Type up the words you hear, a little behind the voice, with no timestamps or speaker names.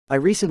I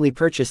recently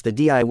purchased the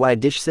DIY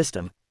dish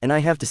system, and I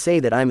have to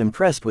say that I'm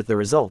impressed with the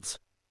results.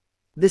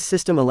 This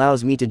system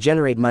allows me to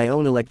generate my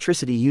own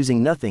electricity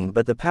using nothing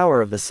but the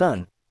power of the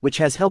sun, which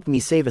has helped me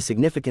save a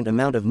significant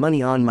amount of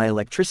money on my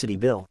electricity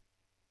bill.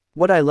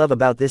 What I love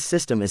about this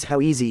system is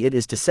how easy it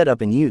is to set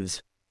up and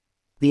use.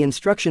 The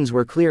instructions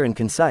were clear and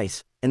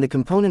concise, and the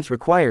components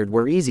required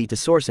were easy to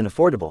source and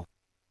affordable.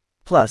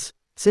 Plus,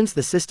 since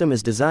the system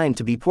is designed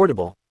to be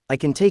portable, I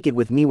can take it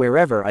with me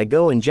wherever I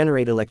go and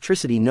generate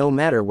electricity no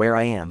matter where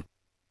I am.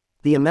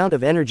 The amount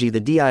of energy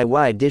the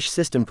DIY dish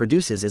system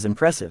produces is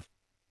impressive.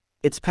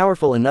 It's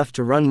powerful enough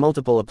to run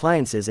multiple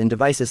appliances and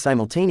devices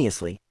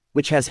simultaneously,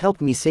 which has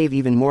helped me save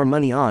even more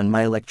money on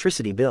my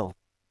electricity bill.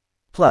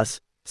 Plus,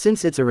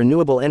 since it's a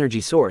renewable energy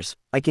source,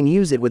 I can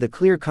use it with a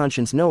clear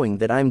conscience knowing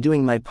that I'm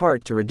doing my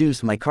part to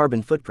reduce my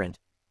carbon footprint.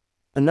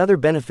 Another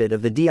benefit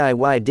of the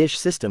DIY dish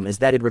system is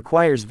that it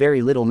requires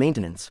very little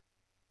maintenance.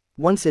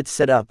 Once it's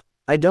set up,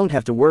 I don't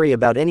have to worry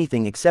about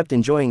anything except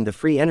enjoying the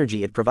free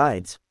energy it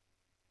provides.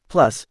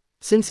 Plus,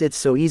 since it's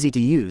so easy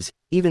to use,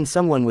 even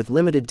someone with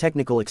limited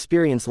technical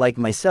experience like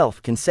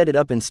myself can set it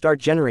up and start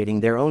generating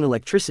their own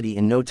electricity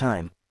in no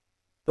time.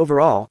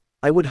 Overall,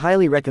 I would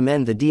highly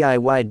recommend the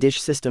DIY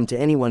dish system to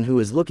anyone who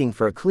is looking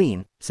for a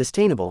clean,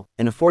 sustainable,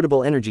 and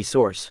affordable energy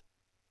source.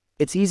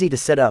 It's easy to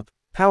set up,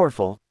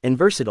 powerful, and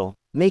versatile,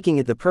 making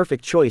it the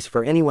perfect choice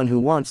for anyone who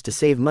wants to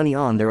save money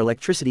on their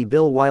electricity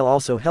bill while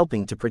also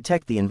helping to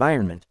protect the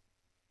environment.